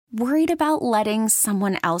Worried about letting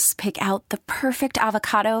someone else pick out the perfect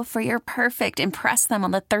avocado for your perfect impress them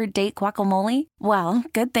on the third date guacamole? Well,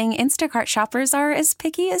 good thing Instacart shoppers are as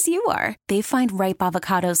picky as you are. They find ripe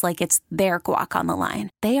avocados like it's their guac on the line.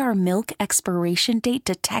 They are milk expiration date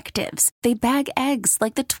detectives. They bag eggs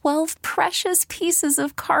like the 12 precious pieces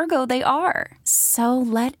of cargo they are. So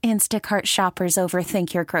let Instacart shoppers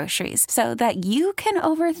overthink your groceries so that you can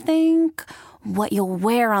overthink what you'll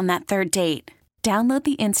wear on that third date. Download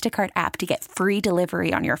the Instacart app to get free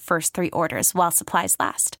delivery on your first 3 orders while supplies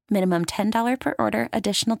last. Minimum $10 per order.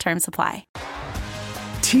 Additional terms apply.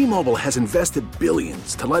 T-Mobile has invested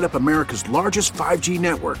billions to light up America's largest 5G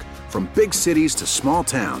network, from big cities to small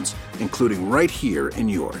towns, including right here in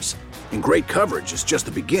yours. And great coverage is just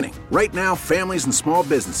the beginning. Right now, families and small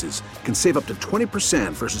businesses can save up to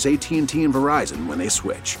 20% versus AT&T and Verizon when they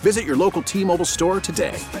switch. Visit your local T-Mobile store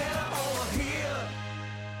today.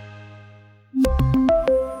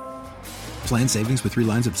 Plan savings with 3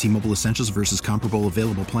 lines of T-Mobile Essentials versus comparable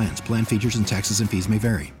available plans. Plan features and taxes and fees may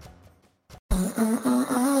vary.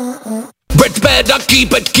 Bret better keep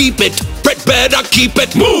it. Bret better keep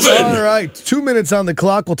it moving. All right, 2 minutes on the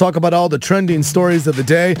clock. We'll talk about all the trending stories of the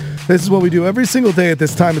day. This is what we do every single day at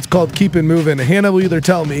this time. It's called Keep It Moving. Hannah will either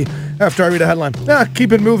tell me after I read a headline,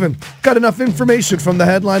 keep it moving. Got enough information from the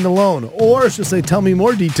headline alone. Or she'll say, tell me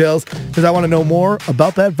more details because I want to know more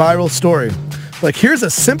about that viral story. Like, here's a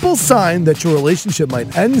simple sign that your relationship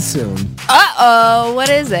might end soon. Uh-oh, what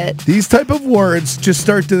is it? These type of words just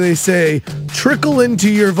start to, they say, trickle into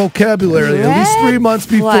your vocabulary at least 3 months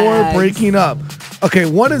before breaking up. Okay,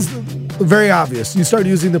 one is very obvious. You start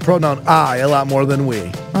using the pronoun I a lot more than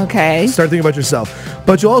we. Okay. Start thinking about yourself.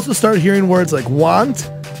 But you also start hearing words like want,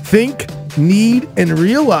 think, need, and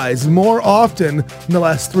realize more often in the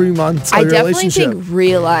last 3 months of your relationship. I definitely think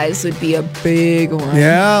realize would be a big one.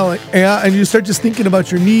 Yeah, and you start just thinking about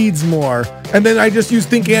your needs more. And then I just use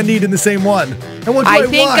think and need in the same one. And what do I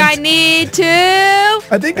think want? I need to.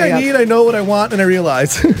 I think I need, I know what I want, and I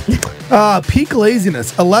realize. Peak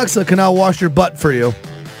laziness. Alexa can now wash your butt for you.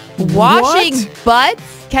 Washing butts?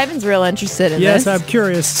 Kevin's real interested in this. Yes, I'm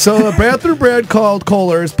curious. So a bathroom brand called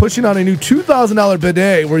Kohler is pushing out a new $2,000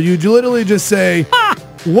 bidet where you literally just say,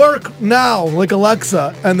 work now, like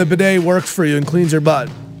Alexa, and the bidet works for you and cleans your butt.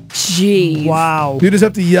 Jeez. Wow. You just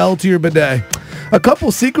have to yell to your bidet. A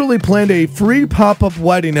couple secretly planned a free pop-up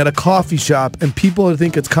wedding at a coffee shop, and people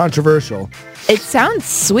think it's controversial. It sounds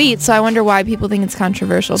sweet, so I wonder why people think it's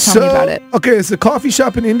controversial. Tell me about it. Okay, it's a coffee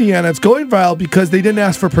shop in Indiana. It's going viral because they didn't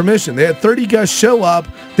ask for permission. They had 30 guests show up.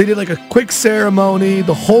 They did like a quick ceremony.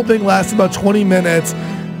 The whole thing lasted about 20 minutes.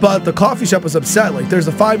 But the coffee shop was upset. Like, there's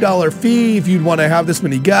a $5 fee if you'd want to have this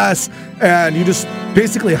many guests. And you just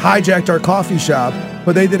basically hijacked our coffee shop.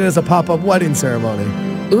 But they did it as a pop-up wedding ceremony.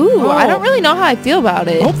 Ooh, I don't really know how I feel about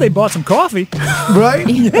it. I hope they bought some coffee. Right?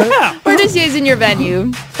 Yeah. We're just using your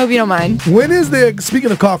venue. Hope you don't mind.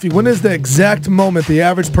 Speaking of coffee, when is the exact moment the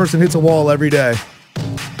average person hits a wall every day?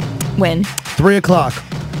 When? 3 o'clock.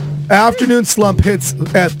 Afternoon slump hits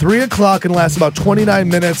at 3 o'clock and lasts about 29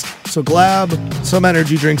 minutes, so grab some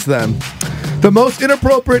energy drinks then. The most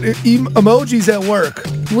inappropriate emojis at work.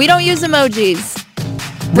 We don't use emojis.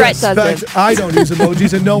 Bret doesn't. I don't use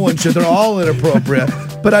emojis, and no one should. They're all inappropriate.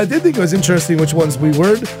 But I did think it was interesting which ones we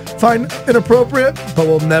would find inappropriate, but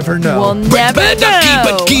we'll never know. We'll never Bret know.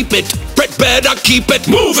 better keep it. Bret better keep it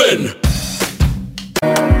moving.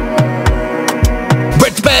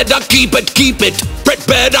 Bret better keep it. Bret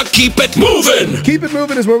better keep it moving. Keep It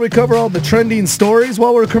Moving is where we cover all the trending stories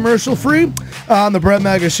while we're commercial free on the Bret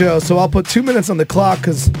Maga Show. So I'll put 2 minutes on the clock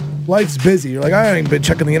because life's busy. You're like, I ain't been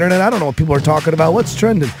checking the internet. I don't know what people are talking about. What's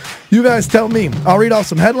trending? You guys tell me. I'll read off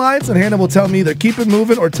some headlines, and Hannah will tell me either keep it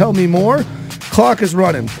moving or tell me more. Clock is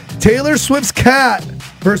running. Taylor Swift's cat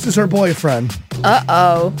versus her boyfriend.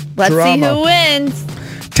 Uh-oh. Let's see who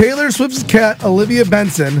wins. Taylor Swift's cat, Olivia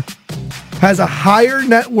Benson, has a higher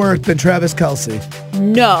net worth than Travis Kelce.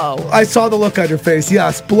 No. I saw the look on your face.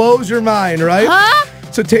 Yes. Blows your mind, right? Huh?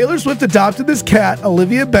 So Taylor Swift adopted this cat,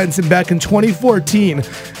 Olivia Benson, back in 2014.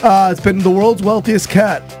 It's been the world's wealthiest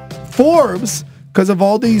cat. Forbes, because of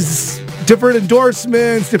all these different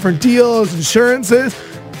endorsements, different deals, insurances,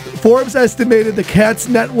 Forbes estimated the cat's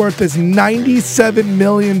net worth is $97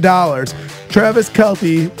 million. Travis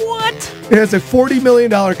Kelce, what? He has a $40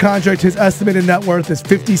 million contract. His estimated net worth is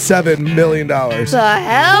 $57 million. The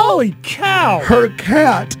hell? Holy cow. Her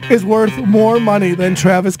cat is worth more money than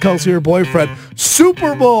Travis Kelce, her boyfriend.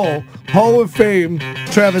 Super Bowl Hall of Fame,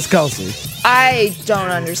 Travis Kelce. I don't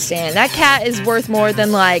understand. That cat is worth more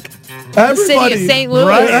than, like, the Everybody, city of St. Louis.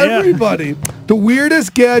 Right? Everybody. The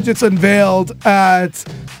weirdest gadgets unveiled at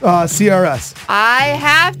CRS. I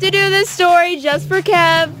have to do this story just for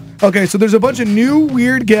Kev. Okay, so there's a bunch of new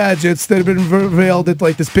weird gadgets that have been unveiled at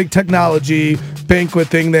like this big technology banquet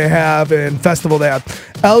thing they have and festival they have.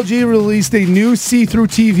 LG released a new see-through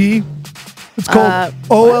TV. It's called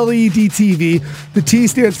OLED TV. The T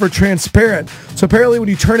stands for transparent. So apparently when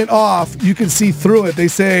you turn it off, you can see through it. They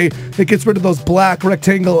say it gets rid of those black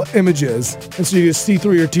rectangle images. And so you just see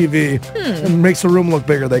through your TV and makes the room look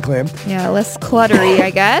bigger, they claim. Yeah, less cluttery,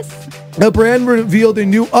 I guess. The brand revealed a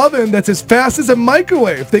new oven that's as fast as a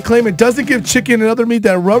microwave. They claim it doesn't give chicken and other meat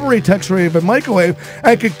that rubbery texture of a microwave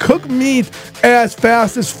and can cook meat as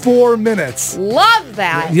fast as 4 minutes. Love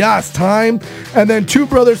that. Yes, time. And then two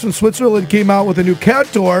brothers from Switzerland came out with a new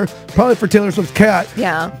cat door, probably for Taylor Swift's cat,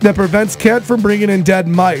 that prevents cat from bringing in dead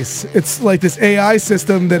mice. It's like this AI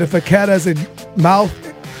system that if a cat has a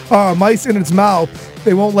mice in its mouth,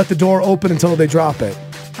 they won't let the door open until they drop it.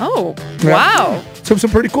 Oh, wow. So some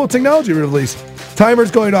pretty cool technology release.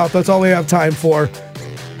 Timer's going off. That's all we have time for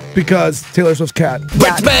because Taylor Swift's cat.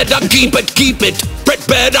 Brett better keep it. Brett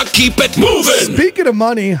better keep it moving. Speaking of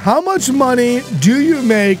money, how much money do you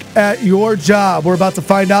make at your job? We're about to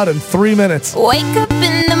find out in 3 minutes. Wake up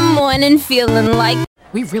in the morning feeling like...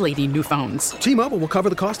 We really need new phones. T-Mobile will cover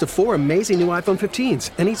the cost of 4 amazing new iPhone 15s,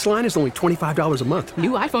 and each line is only $25 a month.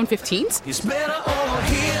 New iPhone 15s? It's better over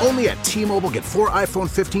here. Only at T-Mobile, get 4 iPhone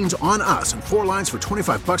 15s on us and 4 lines for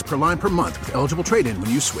 $25 per line per month with eligible trade-in when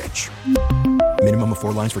you switch. Minimum of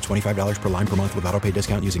 4 lines for $25 per line per month with autopay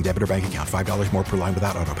discount using debit or bank account. $5 more per line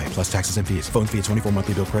without autopay, plus taxes and fees. Phone fee at 24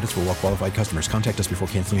 monthly bill credits for well-qualified customers. Contact us before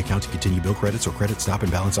canceling account to continue bill credits or credit stop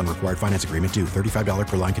and balance on required finance agreement due. $35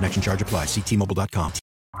 per line connection charge applies. See T-Mobile.com.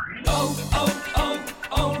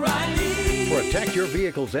 O'Reilly. Protect your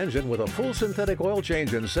vehicle's engine with a full synthetic oil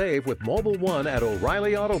change and save with Mobile One at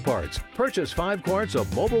O'Reilly Auto Parts. Purchase 5 quarts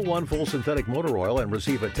of Mobile One full synthetic motor oil and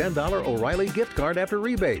receive a $10 O'Reilly gift card after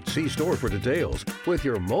rebate. See store for details. With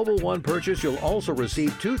your Mobile One purchase, you'll also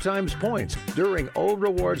receive 2 times points during O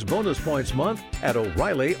Rewards Bonus Points Month at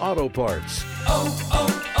O'Reilly Auto Parts.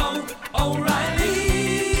 O'Reilly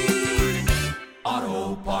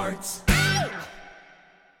Auto Parts.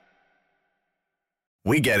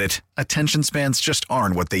 We get it. Attention spans just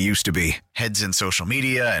aren't what they used to be. Heads in social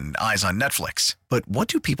media and eyes on Netflix. But what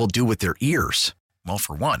do people do with their ears? Well,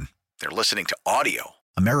 for one, they're listening to audio.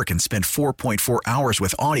 Americans spend 4.4 hours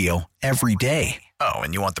with audio every day. Oh,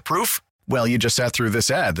 and you want the proof? Well, you just sat through this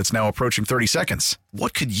ad that's now approaching 30 seconds.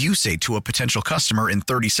 What could you say to a potential customer in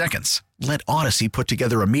 30 seconds? Let Odyssey put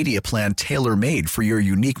together a media plan tailor-made for your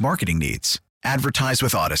unique marketing needs. Advertise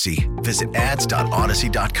with Odyssey. Visit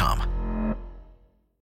ads.odyssey.com.